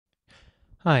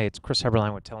Hi, it's Chris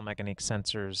Heberlein with Telemecanique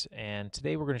Sensors, and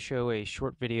today we're going to show a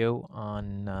short video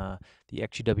on the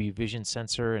XUW vision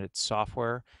sensor and its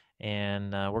software,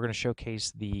 and we're going to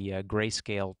showcase the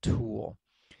grayscale tool.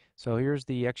 So here's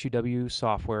the XUW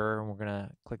software, and we're going to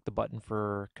click the button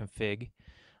for config,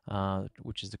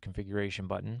 which is the configuration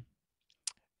button,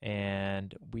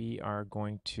 and we are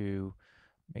going to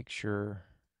make sure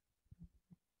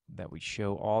that we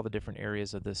show all the different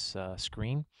areas of this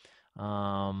screen.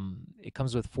 It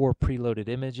comes with 4 preloaded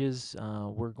images.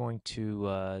 We're going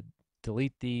to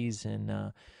delete these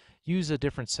and use a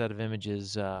different set of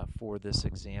images for this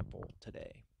example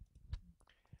today.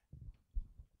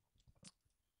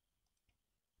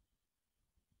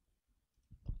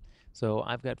 So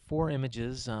I've got 4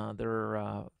 images. There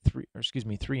are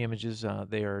three images.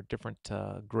 They are different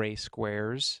gray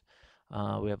squares.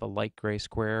 We have a light gray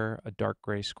square, a dark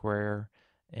gray square,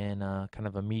 and kind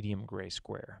of a medium gray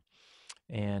square.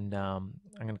 And I'm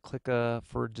going to click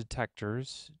for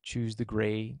detectors, choose the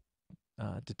gray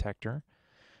detector,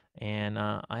 and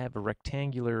I have a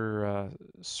rectangular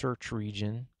search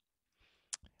region,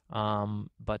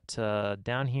 but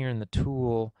down here in the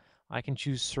tool I can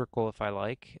choose circle if I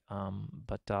like,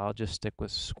 but I'll just stick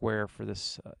with square for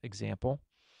this example.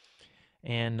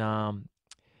 And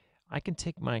I can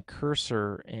take my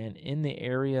cursor, and in the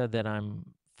area that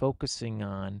I'm focusing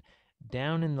on,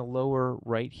 down in the lower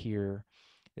right here,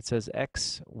 it says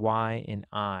X, Y, and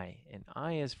I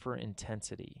is for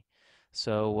intensity.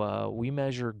 So we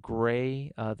measure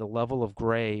gray, the level of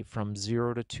gray from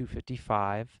 0 to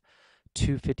 255.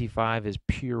 255 is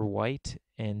pure white,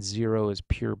 and 0 is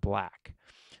pure black.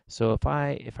 So if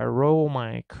I roll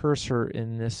my cursor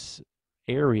in this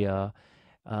area,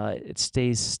 it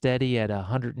stays steady at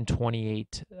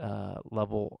 128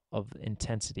 level of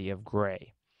intensity of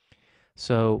gray.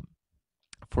 So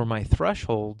for my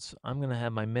thresholds, I'm going to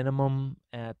have my minimum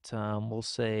at, we'll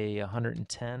say,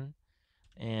 110,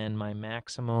 and my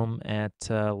maximum at,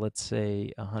 let's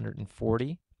say,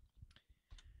 140.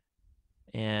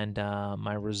 And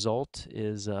my result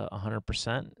is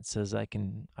 100%. It says I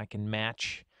can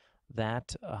match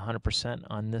that 100%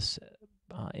 on this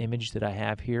image that I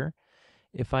have here.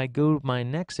 If I go to my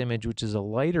next image, which is a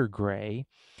lighter gray,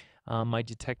 my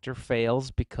detector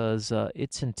fails because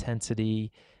its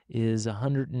intensity is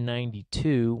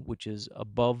 192, which is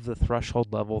above the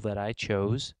threshold level that I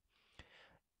chose.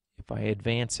 If I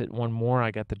advance it one more,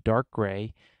 I got the dark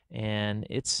gray, and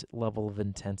its level of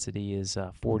intensity is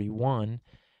 41,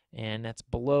 and that's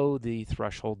below the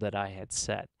threshold that I had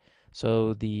set.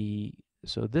 So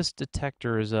this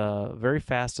detector is a very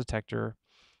fast detector.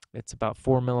 It's about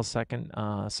 4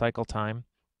 millisecond cycle time,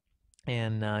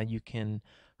 and you can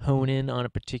hone in on a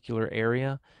particular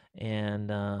area and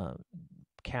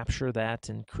capture that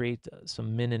and create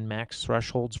some min and max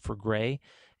thresholds for gray.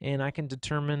 And I can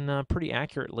determine pretty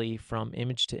accurately from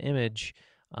image to image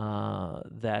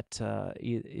that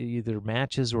either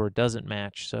matches or doesn't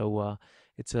match. So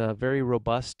it's a very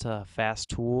robust, fast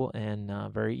tool, and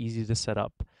very easy to set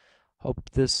up. Hope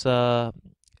this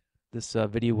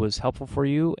video was helpful for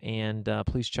you, and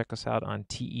please check us out on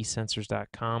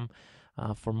tesensors.com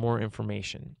for more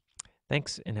information.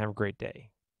 Thanks, and have a great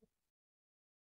day.